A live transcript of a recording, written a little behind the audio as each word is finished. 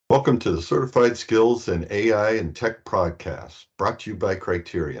Welcome to the Certified Skills in AI and Tech podcast, brought to you by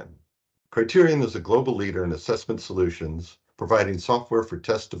Criterion. Criterion is a global leader in assessment solutions, providing software for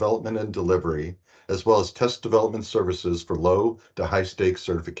test development and delivery, as well as test development services for low to high stakes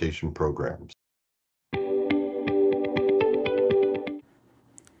certification programs.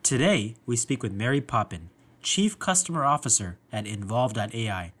 Today, we speak with Mary Poppen, Chief Customer Officer at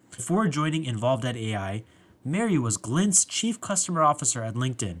Involve.ai. Before joining Involve.ai, Mary was Glint's Chief Customer Officer at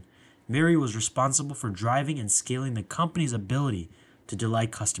LinkedIn. Mary was responsible for driving and scaling the company's ability to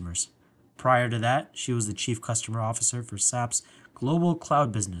delight customers. Prior to that, she was the Chief Customer Officer for SAP's global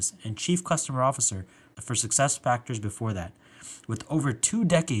cloud business and Chief Customer Officer for SuccessFactors before that. With over 2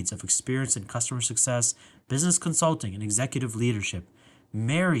 decades of experience in customer success, business consulting, and executive leadership,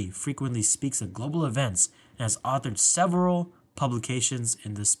 Mary frequently speaks at global events and has authored several publications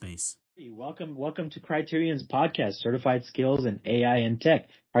in this space. Welcome to Criterion's podcast, Certified Skills in AI and Tech.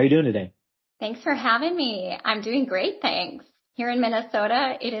 How are you doing today? Thanks for having me. I'm doing great, thanks. Here in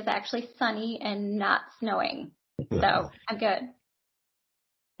Minnesota, it is actually sunny and not snowing. So I'm good.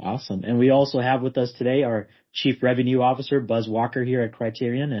 Awesome. And we also have with us today our Chief Revenue Officer, Buzz Walker, here at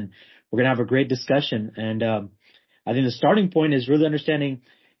Criterion. And we're going to have a great discussion. And I think the starting point is really understanding,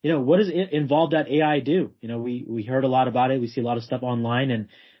 what does Involve.ai do? We heard a lot about it. We see a lot of stuff online, and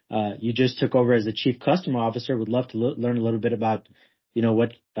you just took over as the Chief Customer Officer. Would love to learn a little bit about,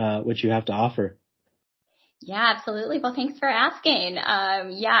 what you have to offer. Yeah, absolutely. Well, thanks for asking.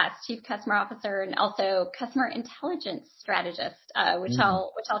 Yes, Chief Customer Officer and also Customer Intelligence Strategist, which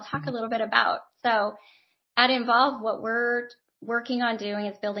I'll talk a little bit about. So at Involve, what we're working on doing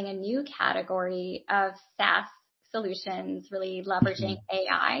is building a new category of SaaS solutions, really leveraging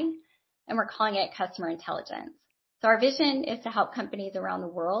AI, and we're calling it customer intelligence. So our vision is to help companies around the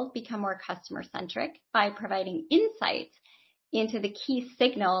world become more customer centric by providing insights into the key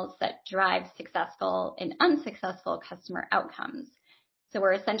signals that drive successful and unsuccessful customer outcomes. So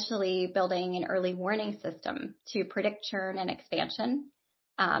we're essentially building an early warning system to predict churn and expansion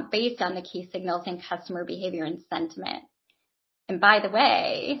based on the key signals in customer behavior and sentiment. And by the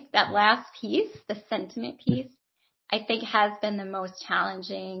way, that last piece, the sentiment piece, I think has been the most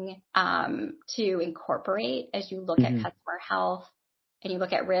challenging to incorporate as you look at customer health and you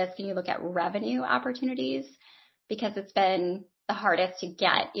look at risk and you look at revenue opportunities, because it's been the hardest to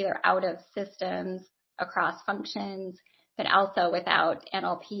get either out of systems across functions, but also without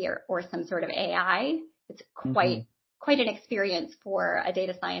NLP or some sort of AI. It's quite an experience for a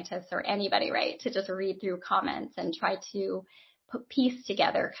data scientist or anybody, right, to just read through comments and try to piece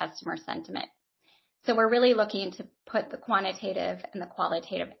together customer sentiment. So we're really looking to put the quantitative and the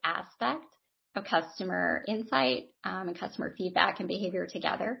qualitative aspect of customer insight and customer feedback and behavior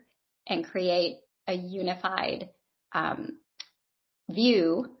together and create a unified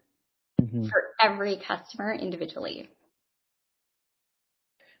view for every customer individually.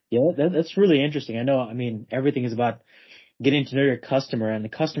 Yeah, that's really interesting. Everything is about getting to know your customer, and the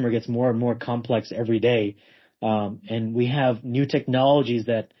customer gets more and more complex every day. And we have new technologies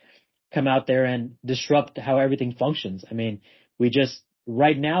that come out there and disrupt how everything functions.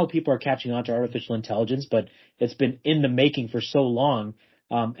 Right now people are catching on to artificial intelligence, but it's been in the making for so long.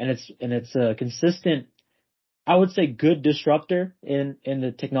 And it's a consistent, I would say, good disruptor in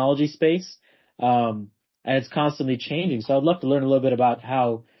the technology space. And it's constantly changing. So I'd love to learn a little bit about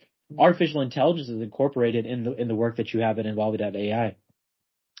how artificial intelligence is incorporated in the work that you have at Involve.ai.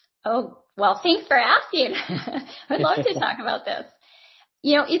 Oh, well, thanks for asking. I'd love to talk about this.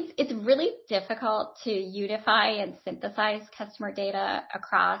 It's really difficult to unify and synthesize customer data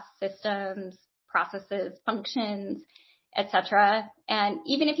across systems, processes, functions, etc. And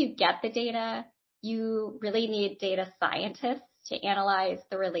even if you get the data, you really need data scientists to analyze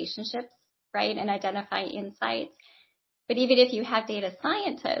the relationships, right, and identify insights. But even if you have data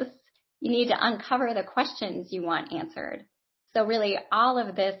scientists, you need to uncover the questions you want answered. So really, all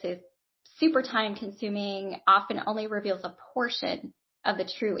of this is super time consuming, often only reveals a portion of the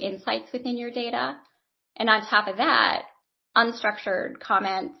true insights within your data. And on top of that, unstructured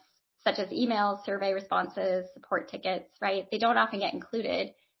comments such as emails, survey responses, support tickets, right? They don't often get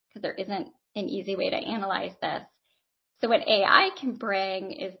included because there isn't an easy way to analyze this. So what AI can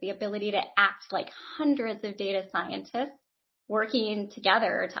bring is the ability to act like hundreds of data scientists working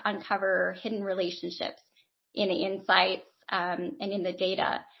together to uncover hidden relationships in the insights and in the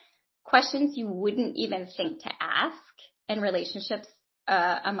data. Questions you wouldn't even think to ask, and relationships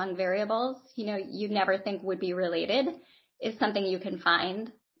among variables, you never think would be related, is something you can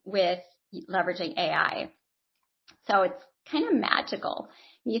find with leveraging AI. So it's kind of magical.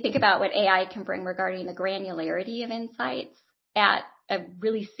 When you think about what AI can bring regarding the granularity of insights at a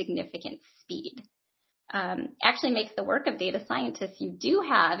really significant speed. Actually makes the work of data scientists you do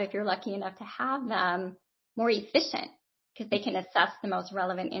have, if you're lucky enough to have them, more efficient because they can assess the most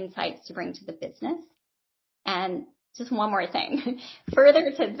relevant insights to bring to the business. And just one more thing,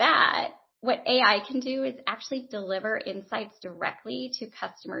 further to that, what AI can do is actually deliver insights directly to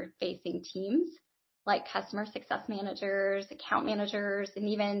customer-facing teams like customer success managers, account managers, and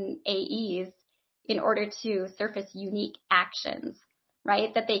even AEs in order to surface unique actions,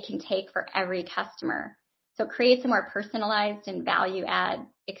 right, that they can take for every customer. So it creates a more personalized and value-add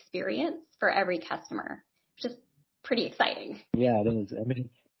experience for every customer, which is pretty exciting. Yeah, it is. I mean,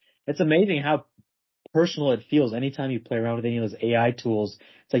 it's amazing how personal it feels anytime you play around with any of those AI tools.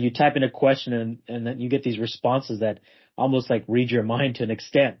 It's like you type in a question and then you get these responses that almost like read your mind to an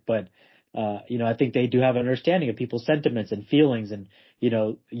extent. But, I think they do have an understanding of people's sentiments and feelings and,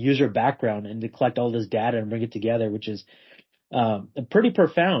 user background, and to collect all this data and bring it together, which is pretty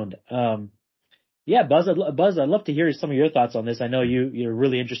profound. Yeah, Buzz, I'd love to hear some of your thoughts on this. I know you're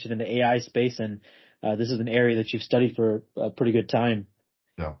really interested in the AI space, and this is an area that you've studied for a pretty good time.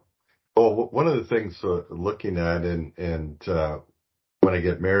 Yeah. Well, one of the things looking at and when I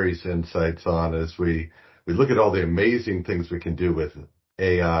get Mary's insights on is we look at all the amazing things we can do with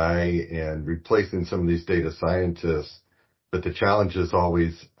AI and replacing some of these data scientists, but the challenge is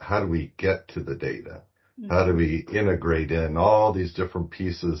always how do we get to the data? How do we integrate in all these different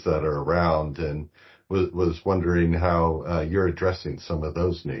pieces that are around? And was wondering how you're addressing some of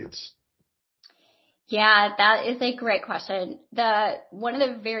those needs. Yeah, that is a great question. One of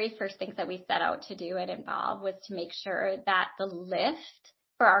the very first things that we set out to do at Involve was to make sure that the lift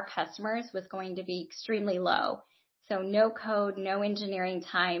for our customers was going to be extremely low. So no code, no engineering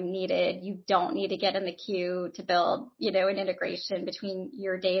time needed. You don't need to get in the queue to build, an integration between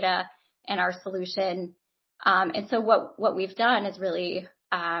your data and our solution. And so what we've done is really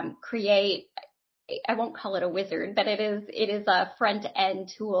create, I won't call it a wizard, but it is a front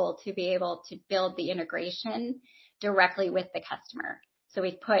end tool to be able to build the integration directly with the customer. So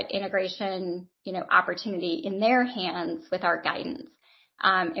we've put integration, opportunity in their hands with our guidance.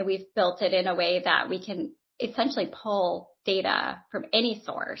 And we've built it in a way that we can essentially pull data from any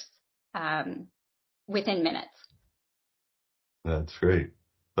source within minutes. That's great.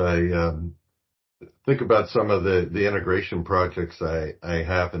 I think about some of the integration projects I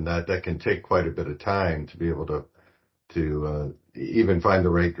have, and that can take quite a bit of time to be able to even find the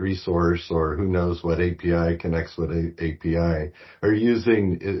right resource, or who knows what API connects with API. Are you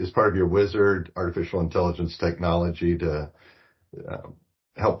using, as part of your Wizard artificial intelligence technology, to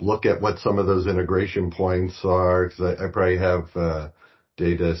help look at what some of those integration points are? Because I probably have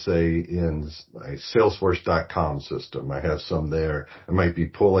data, say, in my Salesforce.com system. I have some there. I might be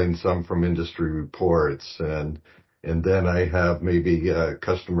pulling some from industry reports, and then I have maybe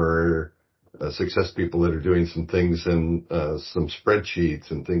customer success people that are doing some things in some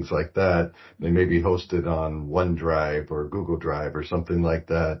spreadsheets and things like that. They may be hosted on OneDrive or Google Drive or something like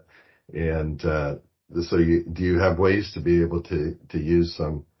that. And so do you have ways to be able to use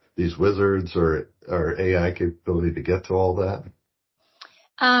these wizards or AI capability to get to all that?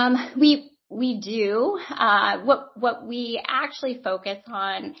 We do. What we actually focus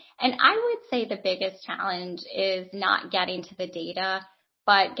on, and I would say the biggest challenge is not getting to the data,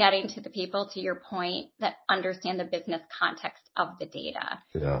 but getting to the people, to your point, that understand the business context of the data.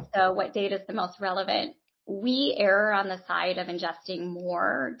 Yeah. So what data is the most relevant? We err on the side of ingesting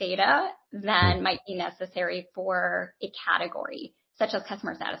more data than might be necessary for a category, such as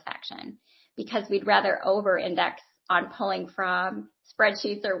customer satisfaction, because we'd rather over-index on pulling from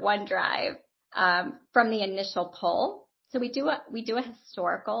spreadsheets or OneDrive from the initial pull. So we do a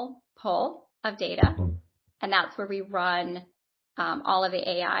historical pull of data, and that's where we run all of the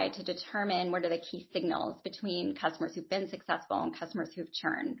AI to determine what are the key signals between customers who've been successful and customers who've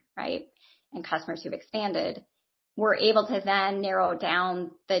churned, right? And customers who've expanded. We're able to then narrow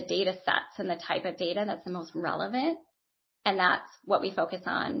down the data sets and the type of data that's the most relevant. And that's what we focus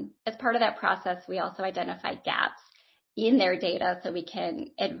on. As part of that process, we also identify gaps in their data so we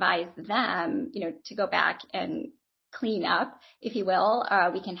can advise them, to go back and clean up, if you will.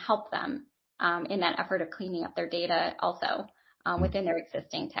 We can help them in that effort of cleaning up their data also within their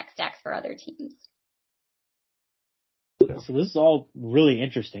existing tech stacks for other teams. So this is all really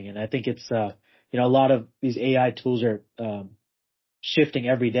interesting, and I think it's a lot of these AI tools are shifting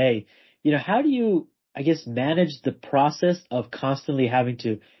every day. How do you, I guess, manage the process of constantly having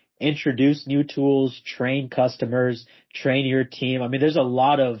to introduce new tools, train customers, train your team? I mean, there's a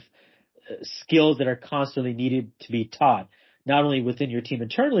lot of skills that are constantly needed to be taught. not only within your team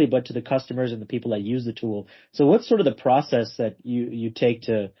internally, but to the customers and the people that use the tool. So what's sort of the process that you take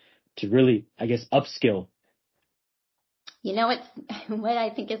to really, I guess, upskill? It's what I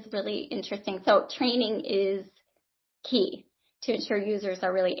think is really interesting. So training is key to ensure users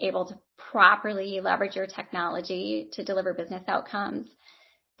are really able to properly leverage your technology to deliver business outcomes.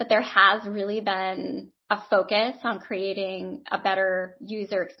 But there has really been a focus on creating a better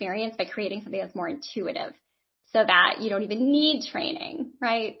user experience by creating something that's more intuitive so that you don't even need training,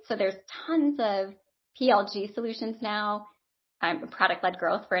 right? So there's tons of PLG solutions now. I'm product-led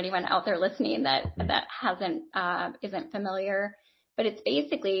growth for anyone out there listening that isn't familiar. But it's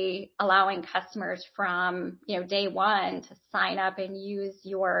basically allowing customers from, day one to sign up and use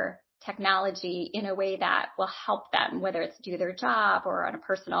your technology in a way that will help them, whether it's do their job or on a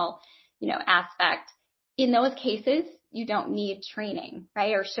personal, aspect. In those cases, you don't need training,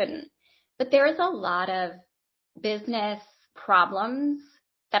 right? Or shouldn't. But there is a lot of business problems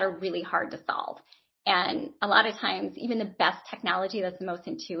that are really hard to solve. And a lot of times, even the best technology that's the most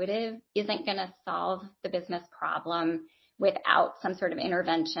intuitive isn't going to solve the business problem without some sort of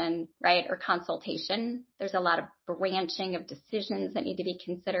intervention, right, or consultation. There's a lot of branching of decisions that need to be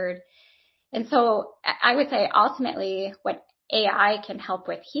considered. And so I would say ultimately what AI can help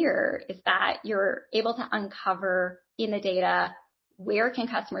with here is that you're able to uncover in the data where can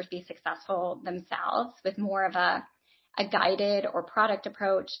customers be successful themselves with more of a guided or product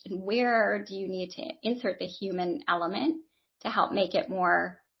approach, and where do you need to insert the human element to help make it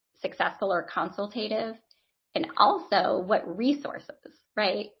more successful or consultative, and also what resources,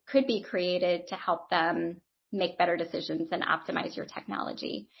 right, could be created to help them make better decisions and optimize your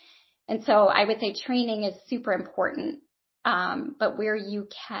technology. And so I would say training is super important, but where you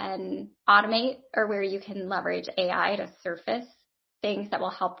can automate or where you can leverage AI to surface things that will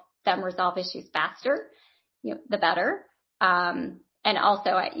help them resolve issues faster, the better. And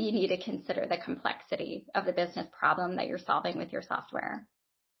also you need to consider the complexity of the business problem that you're solving with your software.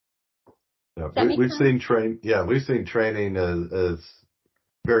 Yeah, we've seen training as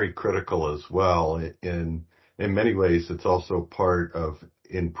very critical as well. In many ways, it's also part of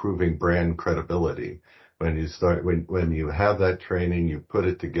improving brand credibility. When you have that training, you put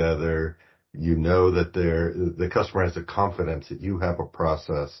it together, you know that the customer has the confidence that you have a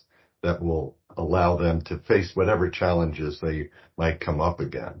process that will allow them to face whatever challenges they might come up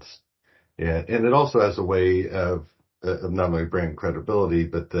against. And it also has a way of not only brand credibility,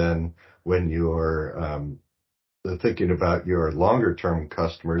 but then when you're thinking about your longer term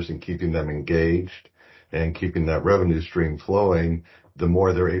customers and keeping them engaged and keeping that revenue stream flowing, the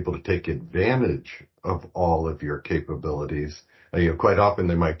more they're able to take advantage of all of your capabilities. Quite often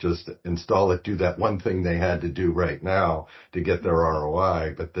they might just install it, do that one thing they had to do right now to get their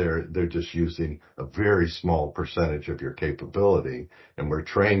ROI, but they're just using a very small percentage of your capability. And where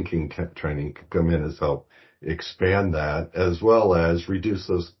training can come in as help expand that, as well as reduce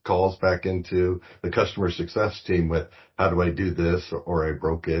those calls back into the customer success team with, how do I do this, or I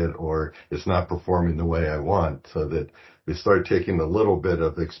broke it, or it's not performing the way I want, so that we start taking a little bit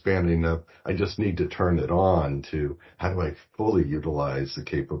of expanding of, I just need to turn it on, to how do I fully utilize the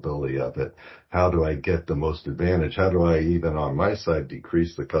capability of it? How do I get the most advantage? How do I even on my side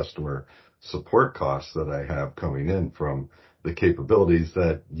decrease the customer support costs that I have coming in from the capabilities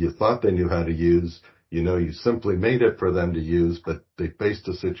that you thought they knew how to use? You simply made it for them to use, but they faced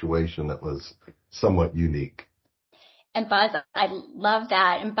a situation that was somewhat unique. And Buzz, I love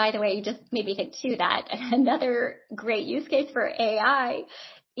that. And by the way, you just made me think too that another great use case for AI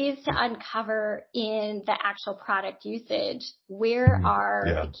is to uncover in the actual product usage, where are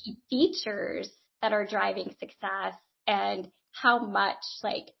the key features that are driving success, and how much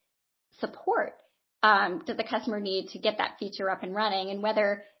support does the customer need to get that feature up and running, and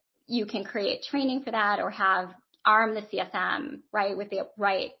whether you can create training for that or arm the CSM, right, with the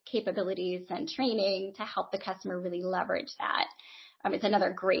right capabilities and training to help the customer really leverage that. It's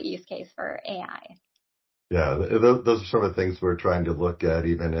another great use case for AI. Yeah, those are some of the things we're trying to look at,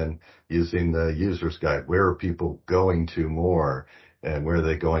 even in using the user's guide. Where are people going to more, and where are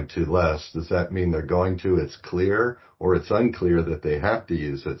they going to less? Does that mean they're going to, it's clear, or it's unclear that they have to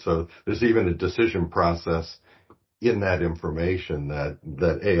use it? So there's even a decision process in that information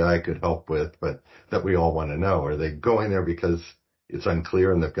that AI could help with, but that we all want to know. Are they going there because it's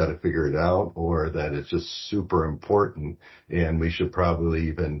unclear and they've got to figure it out, or that it's just super important and we should probably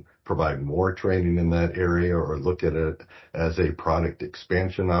even provide more training in that area, or look at it as a product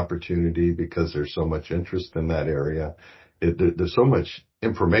expansion opportunity because there's so much interest in that area? There's so much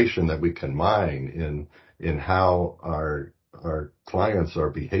information that we can mine in how our clients are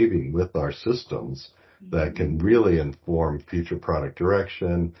behaving with our systems, that can really inform future product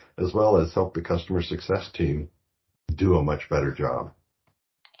direction, as well as help the customer success team do a much better job.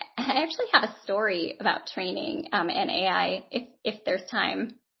 I actually have a story about training and AI, if there's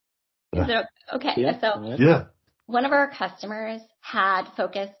time. Is it okay? Yeah. One of our customers had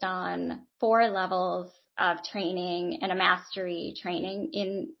focused on 4 levels of training and a mastery training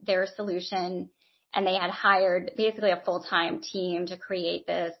in their solution, and they had hired basically a full-time team to create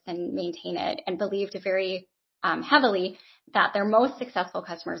this and maintain it, and believed very heavily that their most successful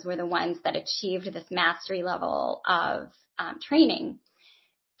customers were the ones that achieved this mastery level of training.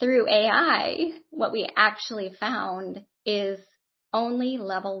 Through AI, what we actually found is only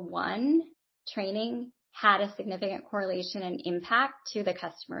level 1 training had a significant correlation and impact to the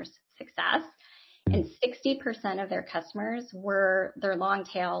customer's success. And 60% of their customers were their long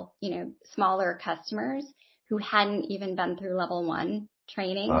tail, smaller customers who hadn't even been through level 1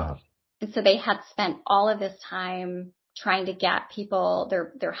 training. And so they had spent all of this time trying to get people,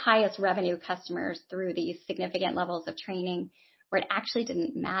 their highest revenue customers, through these significant levels of training where it actually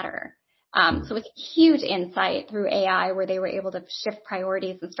didn't matter. So it's huge insight through AI where they were able to shift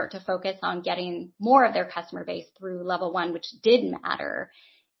priorities and start to focus on getting more of their customer base through level 1, which did matter,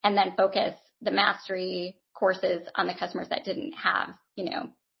 and then focus the mastery courses on the customers that didn't have,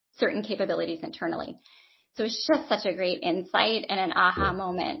 certain capabilities internally. So it's just such a great insight and an aha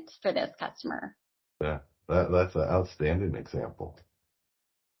moment for this customer. Yeah, that's an outstanding example.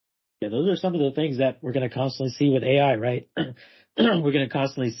 Yeah, those are some of the things that we're going to constantly see with AI, right? We're going to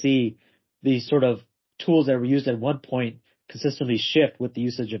constantly see these sort of tools that were used at one point consistently shift with the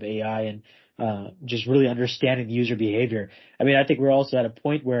usage of AI and just really understanding the user behavior. I mean, I think we're also at a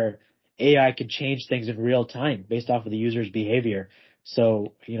point where AI can change things in real time based off of the user's behavior.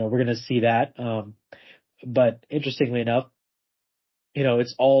 So, we're going to see that. But interestingly enough,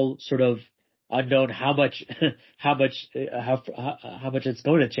 it's all sort of unknown how much it's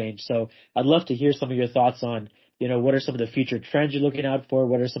going to change. So I'd love to hear some of your thoughts on, what are some of the future trends you're looking out for?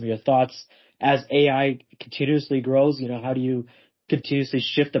 What are some of your thoughts as AI continuously grows? How do you continuously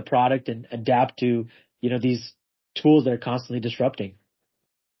shift the product and adapt to, these tools that are constantly disrupting?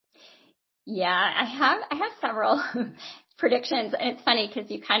 Yeah, I have several predictions, and it's funny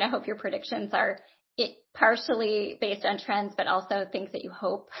because you kind of hope your predictions are partially based on trends, but also things that you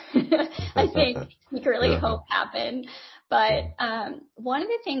hope, I think, secretly hope happen. But one of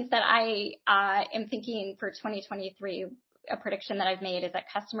the things that I am thinking for 2023, a prediction that I've made, is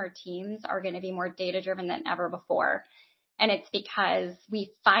that customer teams are going to be more data-driven than ever before. And it's because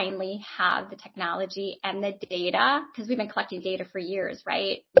we finally have the technology and the data, because we've been collecting data for years,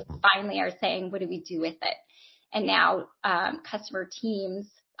 right? We finally are saying, what do we do with it? And now customer teams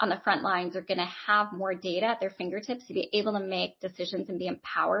on the front lines are going to have more data at their fingertips to be able to make decisions and be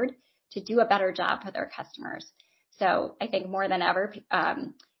empowered to do a better job for their customers. So I think more than ever,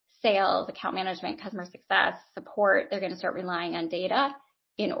 sales, account management, customer success, support, they're going to start relying on data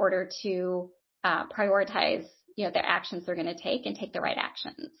in order to prioritize, their actions they're going to take and take the right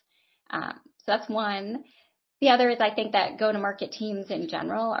actions. So that's one. The other is I think that go-to-market teams in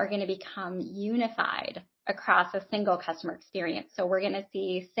general are going to become unified across a single customer experience. So we're going to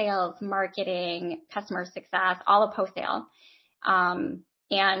see sales, marketing, customer success, all of post-sale,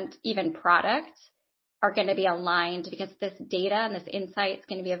 and even product are going to be aligned because this data and this insight is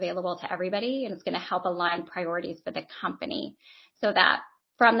going to be available to everybody, and it's going to help align priorities for the company so that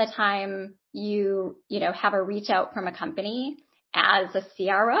from the time you have a reach out from a company as a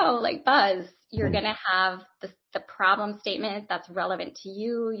CRO like Buzz, you're going to have the problem statement that's relevant to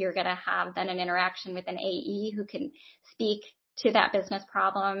you. You're going to have then an interaction with an AE who can speak to that business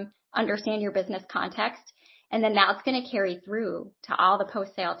problem, understand your business context, and then that's going to carry through to all the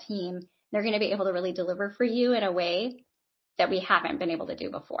post-sale team. They're going to be able to really deliver for you in a way that we haven't been able to do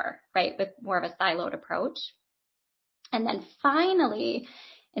before, right? With more of a siloed approach. And then finally,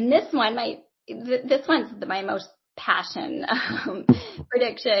 and this one's my most passion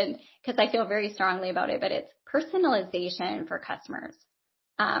prediction because I feel very strongly about it, but it's personalization for customers.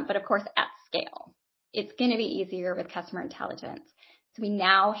 But of course, at scale, it's going to be easier with customer intelligence. So we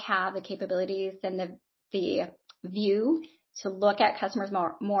now have the capabilities and the view to look at customers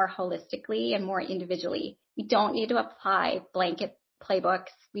more holistically and more individually. We don't need to apply blanket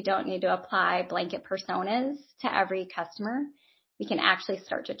playbooks. We don't need to apply blanket personas to every customer. We can actually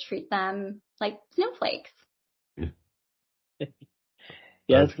start to treat them like snowflakes.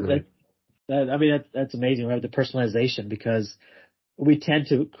 Yeah, that's amazing, right? The personalization, because we tend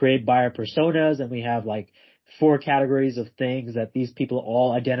to create buyer personas and we have like 4 categories of things that these people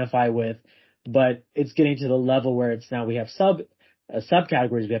all identify with, but it's getting to the level where it's now we have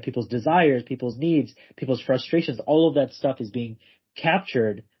subcategories. We have people's desires, people's needs, people's frustrations. All of that stuff is being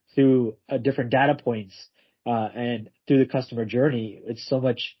captured through different data points, and through the customer journey. There's so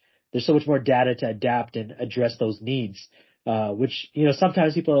much more data to adapt and address those needs, which,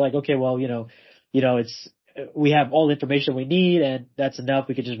 sometimes people are like, okay, well, we have all the information we need and that's enough.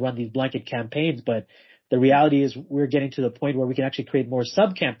 We could just run these blanket campaigns. But the reality is we're getting to the point where we can actually create more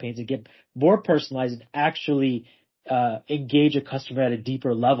sub campaigns and get more personalized and actually engage a customer at a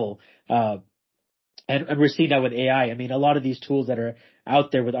deeper level. And we're seeing that with AI. I mean, a lot of these tools that are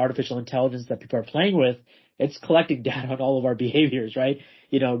out there with artificial intelligence that people are playing with, it's collecting data on all of our behaviors, right?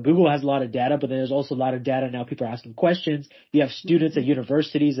 Google has a lot of data, but then there's also a lot of data now. People are asking questions. You have students at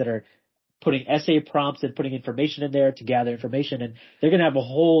universities that are putting essay prompts and putting information in there to gather information. And they're going to have a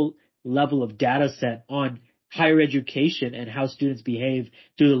whole level of data set on higher education and how students behave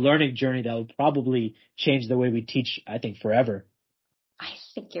through the learning journey that will probably change the way we teach, I think, forever. I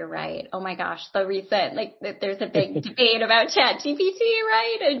think you're right. Oh my gosh, the recent, there's a big debate about ChatGPT,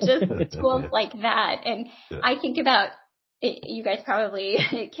 right? And just tools like that. And I think about it, you guys probably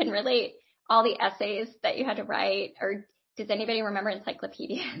can relate, all the essays that you had to write, or does anybody remember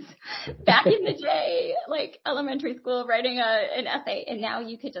encyclopedias back in the day, like elementary school, writing an essay, and now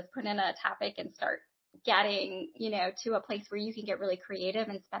you could just put in a topic and start getting, to a place where you can get really creative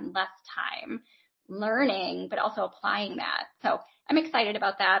and spend less time learning, but also applying that. So I'm excited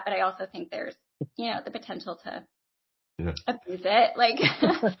about that, but I also think there's, the potential to abuse it, like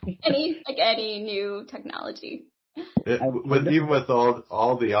any new technology. Even with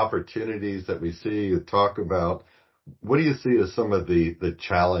all the opportunities that we see, you talk about, what do you see as some of the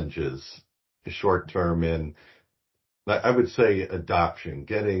challenges short term in, I would say, adoption,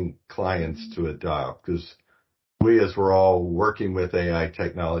 getting clients to adopt? Because as we're all working with AI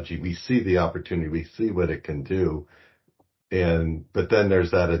technology, we see the opportunity, we see what it can do. But then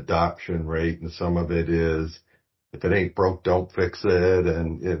there's that adoption rate, and some of it is, if it ain't broke, don't fix it,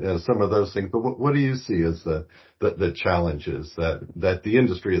 and some of those things. But what do you see as the challenges that the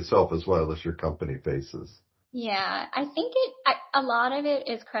industry itself, as well as your company, faces? Yeah, I think a lot of it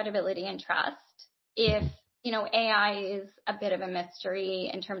is credibility and trust. If, AI is a bit of a mystery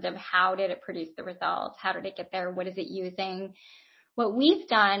in terms of how did it produce the results? How did it get there? What is it using? What we've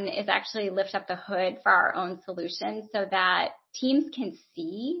done is actually lift up the hood for our own solutions so that teams can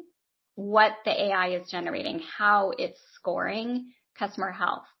see what the AI is generating, how it's scoring customer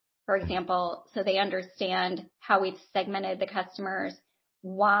health, for example, so they understand how we've segmented the customers,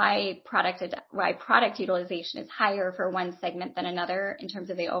 why product utilization is higher for one segment than another in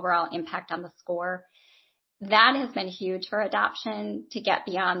terms of the overall impact on the score. That has been huge for adoption, to get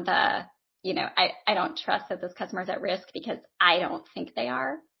beyond the, I don't trust that this customer is at risk because I don't think they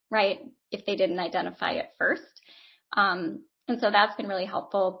are, right? If they didn't identify it first. And so that's been really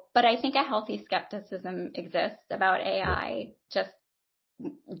helpful. But I think a healthy skepticism exists about AI just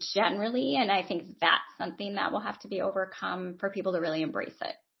generally. And I think that's something that will have to be overcome for people to really embrace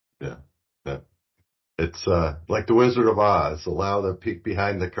it. Yeah. It's like the Wizard of Oz, allow the peek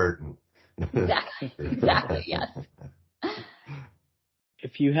behind the curtain. Exactly, yes.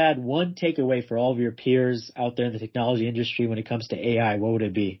 If you had one takeaway for all of your peers out there in the technology industry when it comes to AI, what would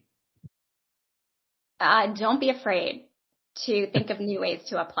it be? Don't be afraid to think of new ways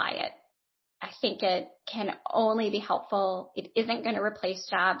to apply it. I think it can only be helpful. It isn't going to replace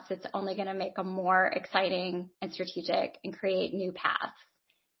jobs. It's only going to make them more exciting and strategic and create new paths.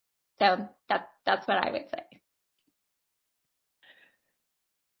 So that's what I would say.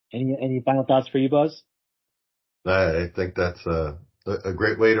 Any final thoughts for you, Buzz? I think that's a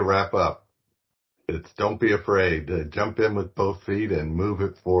great way to wrap up. It's don't be afraid. Jump in with both feet and move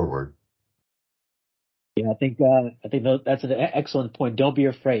it forward. Yeah, I think that's an excellent point. Don't be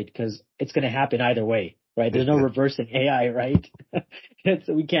afraid, because it's going to happen either way, right? There's no reversing AI, right?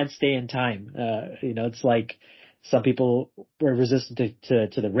 We can't stay in time. It's like some people were resistant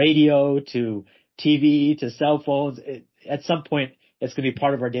to the radio, to TV, to cell phones. At some point, it's going to be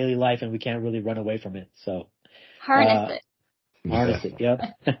part of our daily life, and we can't really run away from it. So harness it. Harness it. Yep.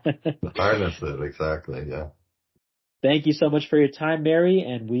 Harness it. Exactly. Yeah. Thank you so much for your time, Mary,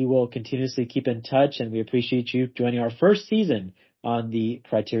 and we will continuously keep in touch, and we appreciate you joining our first season on the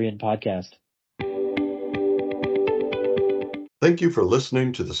Criterion podcast. Thank you for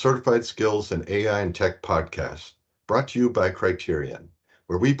listening to the Certified Skills in AI and Tech podcast, brought to you by Criterion,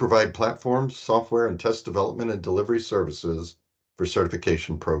 where we provide platforms, software, and test development and delivery services for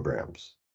certification programs.